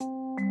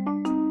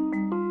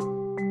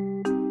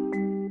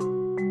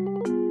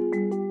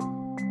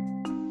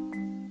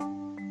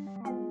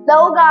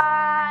Hello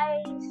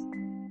guys,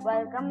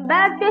 welcome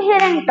back to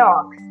Hiren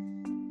Talks.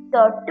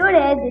 So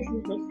today this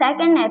is the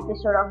second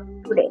episode of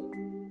today,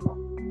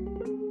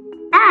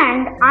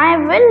 and I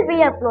will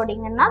be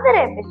uploading another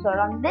episode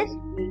on this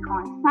week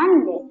on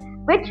Sunday,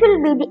 which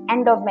will be the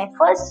end of my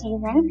first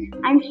season.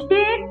 And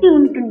stay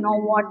tuned to know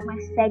what my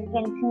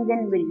second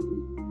season will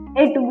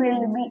be. It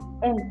will be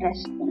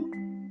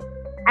interesting.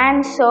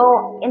 And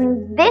so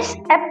in this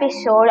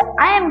episode,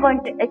 I am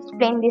going to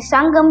explain the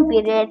Sangam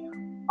period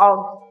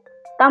of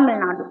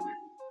Tamilnadu.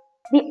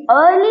 The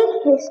early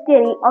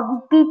history of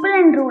the people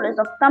and rulers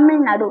of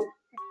Tamilnadu is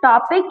a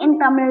topic in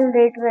Tamil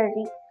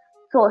literary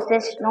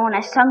sources known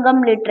as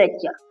Sangam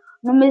literature.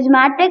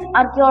 Numismatic,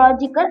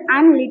 archaeological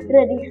and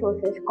literary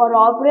sources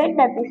corroborate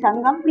that the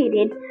Sangam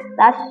period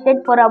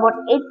lasted for about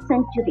 8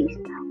 centuries,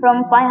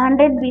 from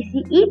 500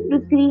 BCE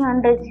to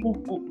 300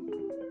 CE.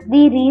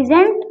 The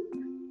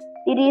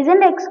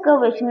recent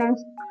excavation in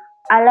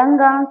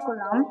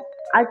Alangankulam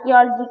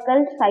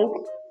archaeological site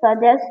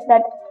suggests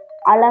that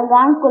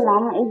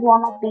Alangankulam is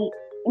one of the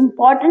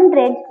important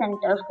trade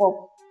centers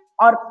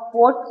or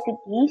port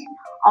cities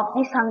of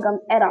the Sangam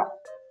era.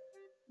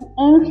 The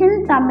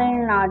ancient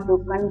Tamil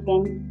Nadu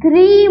contained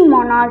 3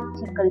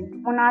 monarchical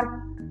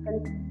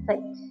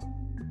sites,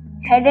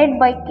 headed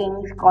by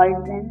kings called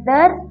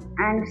Zendar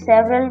and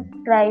several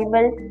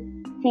tribal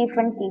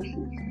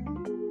chieftaincies,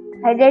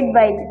 headed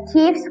by the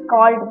chiefs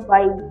called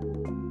by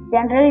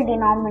general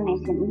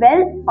denomination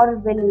Well or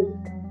Veli.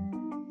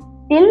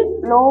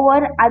 Still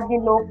lower at the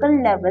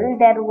local level,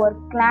 there were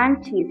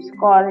clan chiefs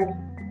called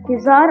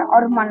Hizar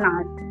or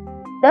Manar.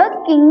 The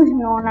kings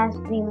known as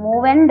the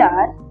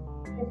Movendar,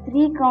 the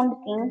 3 crowned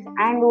kings,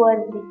 and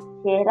were the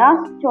Cheras,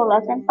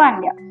 Cholas and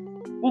Pandyas.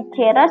 The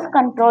Cheras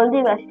controlled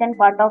the western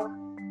part of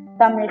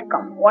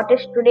Tamilnadu, what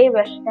is today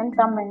western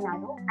Tamil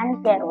Nadu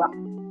and Kerala.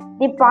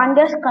 The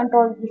Pandyas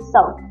controlled the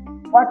south,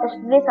 what is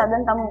today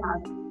southern Tamil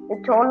Nadu. The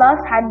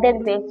Cholas had their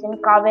base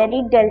in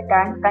Kaveri Delta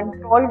and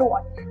controlled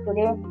what is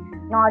today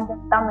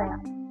northern Tamil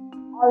Nadu.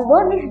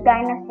 Although these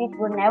dynasties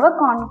were never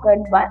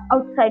conquered by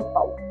outside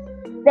powers,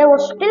 there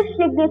was still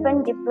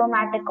significant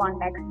diplomatic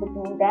contacts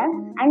between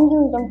them and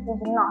kingdoms to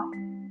the north.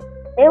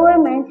 They were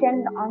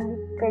mentioned on the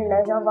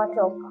pillars of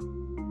Ashoka.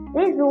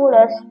 These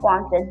rulers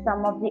sponsored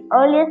some of the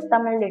earliest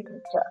Tamil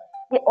literature.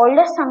 The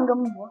oldest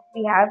Sangam book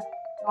we have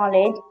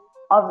knowledge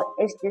of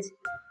is this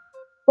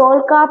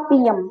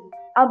Tolkapiyam,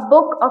 a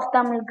book of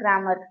Tamil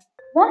grammar.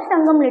 Most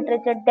Sangam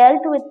literature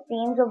dealt with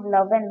themes of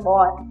love and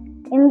war.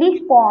 In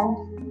these poems,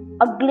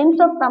 a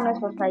glimpse of Tamil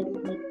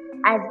society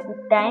at the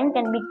time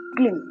can be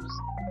glimpsed.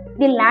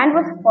 The land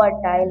was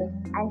fertile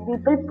and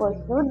people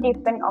pursued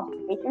different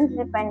occupations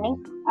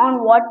depending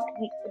on what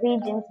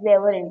regions they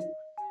were in.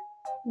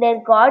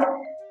 Their gods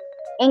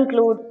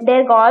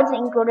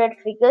included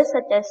figures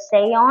such as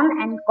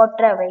Seyon and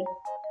Kotravai,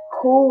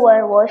 who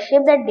were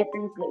worshipped at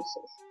different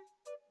places.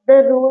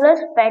 The rulers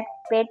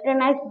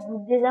patronized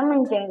Buddhism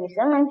and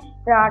Jainism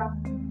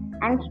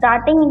and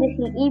starting in the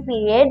CE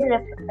period,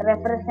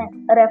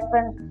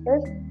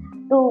 references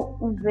to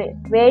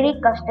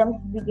Vedic customs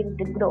begin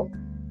to grow.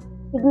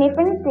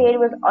 Significant trade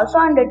was also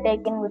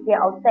undertaken with the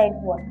outside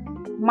world.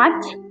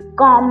 Much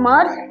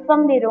commerce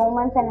from the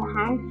Romans and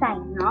Han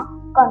China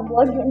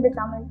converged in the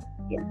Tamil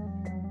region,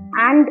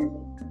 and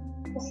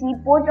the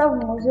seaports of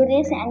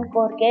Muziris and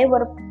Korke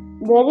were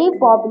very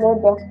popular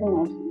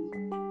destinations.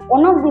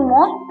 One of the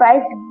most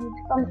prized goods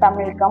from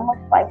Tamilnadu was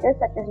spices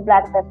such as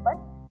black pepper,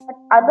 but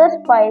other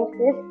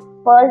spices,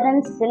 pearls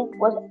and silk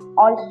was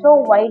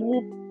also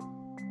widely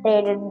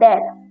traded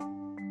there.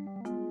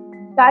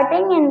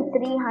 Starting in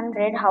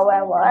 300,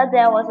 however,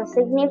 there was a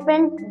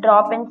significant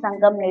drop in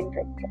Sangam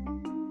literature.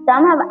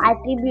 Some have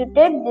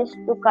attributed this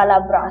to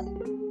Kalabras,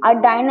 a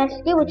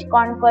dynasty which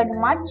conquered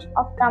much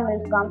of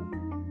Tamilnadu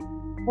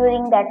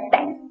during that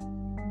time.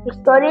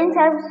 Historians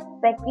have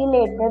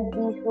speculated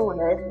these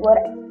rulers were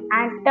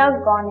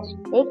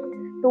antagonistic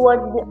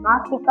towards the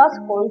Africa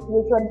schools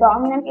which were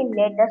dominant in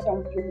later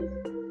centuries,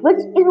 which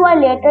is why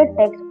later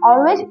texts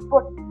always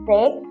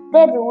portray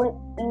their rule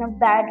in a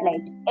bad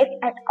light, if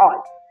at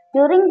all.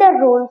 During their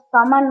rule,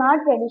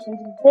 Samana traditions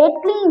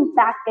greatly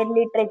impacted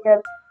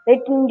literature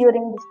written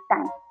during this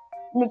time.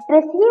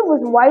 Literacy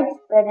was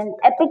widespread and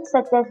epics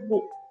such as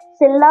the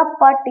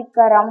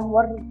Sillapatikaram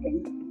were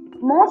written.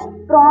 Most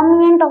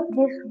prominent of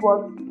these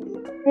works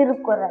is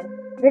Tirukural,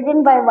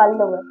 written by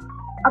Valluvar,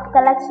 a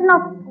collection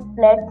of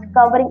couplets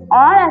covering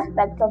all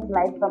aspects of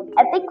life from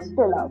ethics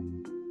to love.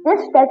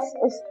 This text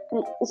is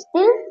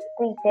still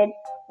treated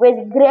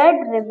with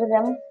great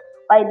reverence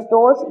by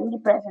those in the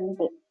present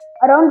day.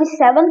 Around the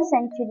 7th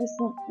century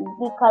CE,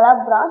 the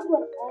Kalabras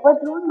were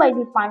overthrown by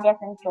the Pandyas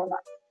and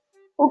Cholas,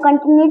 who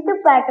continued to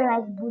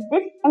patronize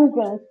Buddhists and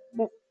Jains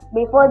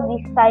before the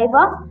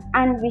Saiva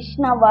and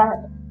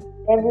Vaishnava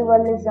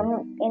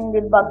revivalism in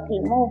the Bhakti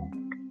movement.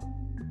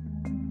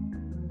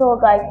 So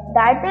guys,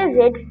 that is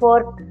it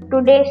for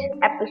today's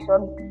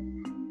episode,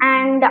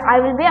 and I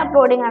will be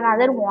uploading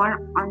another one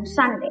on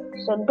Sunday,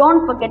 so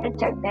don't forget to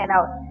check that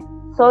out.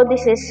 So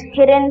this is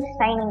Hiren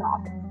signing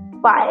off.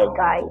 Bye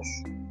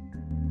guys.